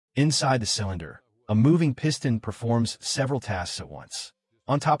Inside the cylinder, a moving piston performs several tasks at once.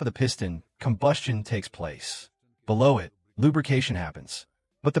 On top of the piston, combustion takes place. Below it, lubrication happens.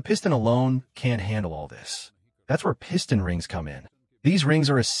 But the piston alone can't handle all this. That's where piston rings come in. These rings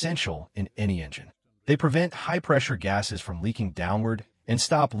are essential in any engine. They prevent high-pressure gases from leaking downward and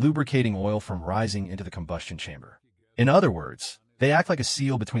stop lubricating oil from rising into the combustion chamber. In other words, they act like a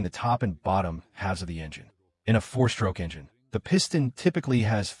seal between the top and bottom halves of the engine. In a four-stroke engine, the piston typically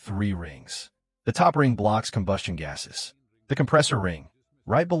has three rings. The top ring blocks combustion gases. The compressor ring,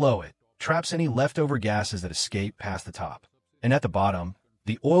 right below it, traps any leftover gases that escape past the top. And at the bottom,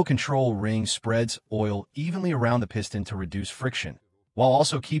 the oil control ring spreads oil evenly around the piston to reduce friction, while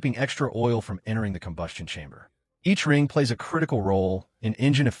also keeping extra oil from entering the combustion chamber. Each ring plays a critical role in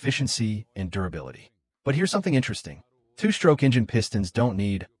engine efficiency and durability. But here's something interesting. Two-stroke engine pistons don't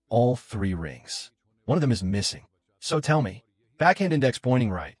need all three rings. One of them is missing. So tell me, backhand index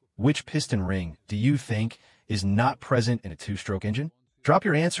pointing right, which piston ring do you think is not present in a two-stroke engine? Drop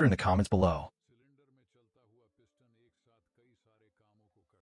your answer in the comments below.